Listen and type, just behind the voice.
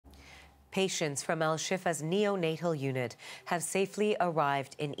Patients from Al-Shifa's neonatal unit have safely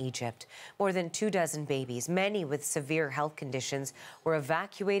arrived in Egypt. More than 24 babies, many with severe health conditions, were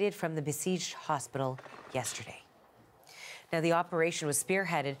evacuated from the besieged hospital yesterday. Now, the operation was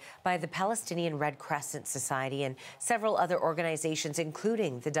spearheaded by the Palestinian Red Crescent Society and several other organizations,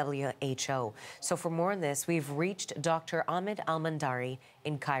 including the WHO. So for more on this, we've reached Dr. Ahmed Al-Mandhari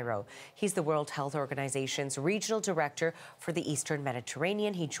in Cairo. He's the World Health Organization's Regional Director for the Eastern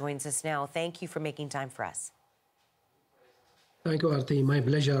Mediterranean. He joins us now. Thank you for making time for us. Thank you, Arti. My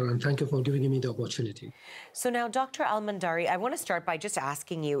pleasure, and thank you for giving me the opportunity. So now, Dr. Al-Mandhari, I want to start by just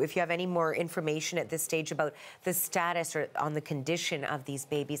asking you if you have any more information at this stage about the status or on the condition of these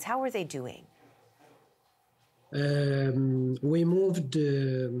babies. How are they doing? We moved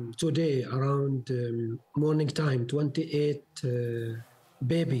today around morning time, 28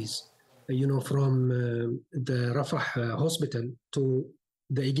 babies, from the Rafah hospital to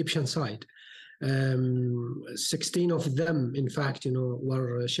the Egyptian side. 16 of them, in fact,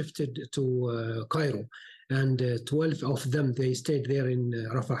 were shifted to Cairo, and 12 of them, they stayed there in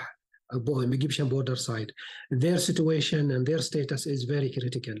Rafah, Egyptian border side. Their situation and their status is very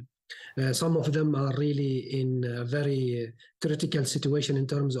critical. Some of them are really in a very critical situation in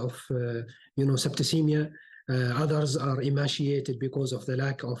terms of, septicemia. Others are emaciated because of the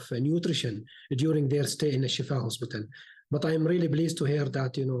lack of nutrition during their stay in the Shifa hospital. But I'm really pleased to hear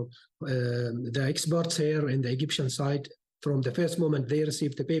that, the experts here in the Egyptian side, from the first moment they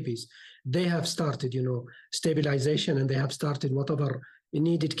received the babies, they have started, stabilization, and they have started whatever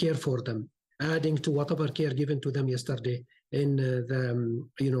needed care for them, adding to whatever care given to them yesterday in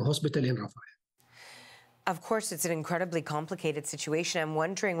the, hospital in Rafah. Of course, it's an incredibly complicated situation. I'm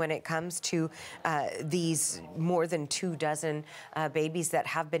wondering, when it comes to these more than 24 babies that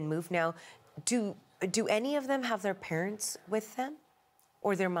have been moved now, do any of them have their parents with them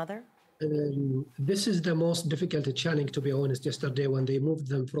or their mother? This is the most difficult challenge, to be honest. Yesterday, when they moved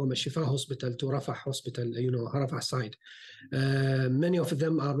them from a Shifa hospital to Rafah hospital, Rafah side, many of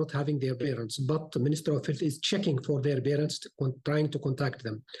them are not having their parents, but the Minister of Health is checking for their parents, trying to contact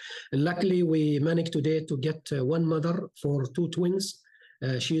them. Luckily, we managed today to get one mother for 2 twins.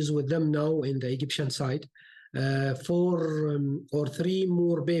 She is with them now in the Egyptian side. 4 or 3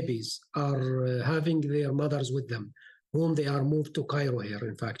 more babies are having their mothers with them, whom they are moved to Cairo here,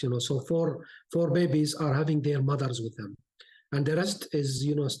 in fact. So 4 babies are having their mothers with them. And the rest is,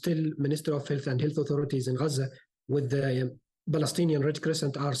 still Minister of Health and Health authorities in Gaza with the Palestinian Red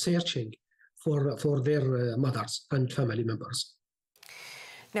Crescent are searching for their mothers and family members.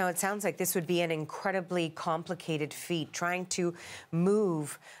 Now, it sounds like this would be an incredibly complicated feat, trying to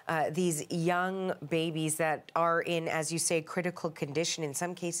move these young babies that are in, as you say, critical condition, in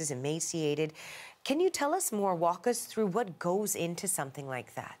some cases emaciated. Can you tell us more, walk us through what goes into something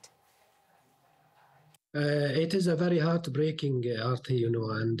like that? It is a very heartbreaking, Arti,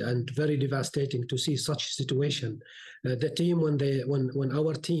 and very devastating to see such situation. The team, when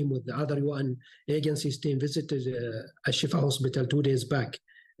our team with the other UN agencies team visited a Shifa hospital 2 days back,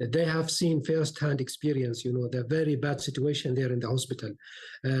 they have seen first-hand experience, the very bad situation there in the hospital.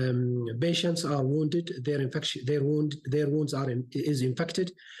 Patients are wounded, their wounds is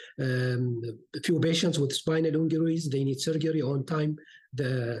infected. A few patients with spinal injuries, they need surgery on time.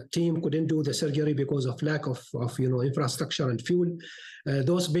 The team couldn't do the surgery because of lack of infrastructure and fuel.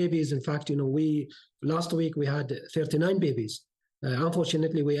 Those babies, in fact, last week we had 39 babies.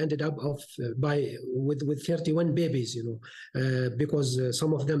 Unfortunately, we ended up with 31 babies, because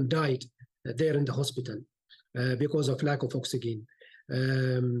some of them died there in the hospital because of lack of oxygen.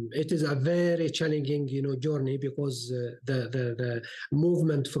 It is a very challenging, journey, because the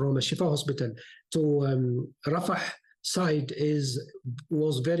movement from a Shifa hospital to Rafah side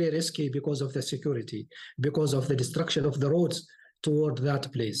was very risky because of the security, because of the destruction of the roads toward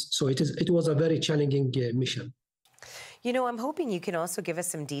that place. So it was a very challenging mission. I'm hoping you can also give us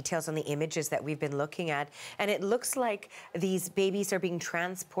some details on the images that we've been looking at. And it looks like these babies are being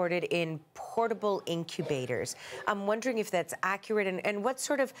transported in portable incubators. I'm wondering if that's accurate, and what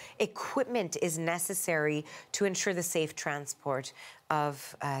sort of equipment is necessary to ensure the safe transport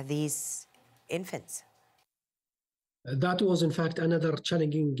of these infants. That was, in fact, another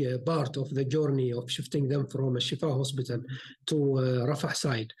challenging part of the journey of shifting them from a Shifa hospital to Rafah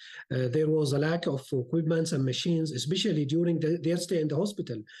side. There was a lack of equipment and machines, especially during their stay in the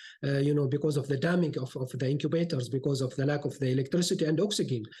hospital, because of the damming of the incubators, because of the lack of the electricity and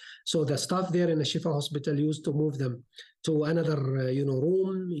oxygen. So the staff there in the Shifa hospital used to move them to another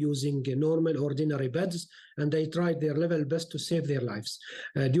room using normal, ordinary beds, and they tried their level best to save their lives.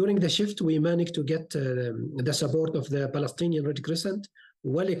 During the shift, we managed to get the support of the Palestinian Red Crescent,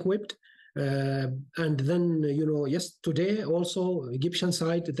 well equipped, And then, yes, today also Egyptian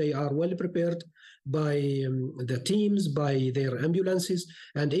side, they are well prepared by the teams, by their ambulances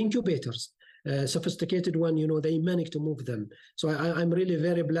and incubators. Sophisticated one, they manage to move them. So I'm really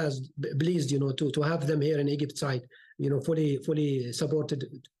very pleased, to have them here in Egypt side, fully supported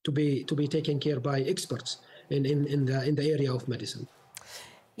to be taken care by experts in the area of medicine.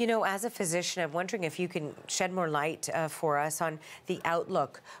 As a physician, I'm wondering if you can shed more light for us on the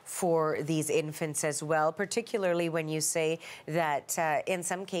outlook for these infants as well, particularly when you say that in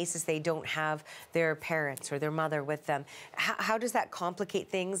some cases they don't have their parents or their mother with them. How does that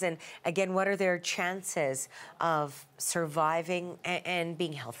complicate things? And again, what are their chances of surviving and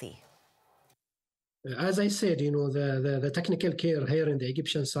being healthy? As I said, the technical care here in the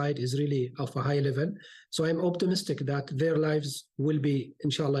Egyptian side is really of a high level. So I'm optimistic that their lives will be,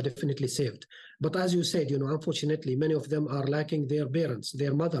 inshallah, definitely saved. But as you said, unfortunately, many of them are lacking their parents,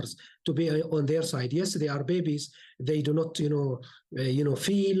 their mothers, to be on their side. Yes, they are babies. They do not,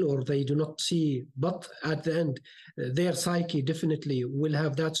 feel, or they do not see. But at the end, their psyche definitely will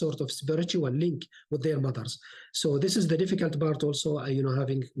have that sort of spiritual link with their mothers. So this is the difficult part also,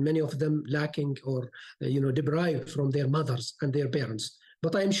 having many of them lacking or, deprived from their mothers and their parents.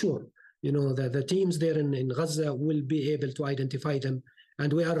 But I'm sure, the teams there in Gaza will be able to identify them,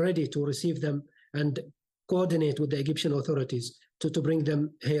 and we are ready to receive them and coordinate with the Egyptian authorities to bring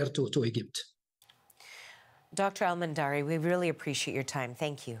them here to Egypt. Dr. Al-Mandhari, we really appreciate your time.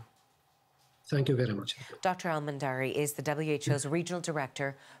 Thank you. Thank you very much. Dr. Al-Mandhari is the WHO's Regional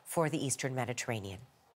Director for the Eastern Mediterranean.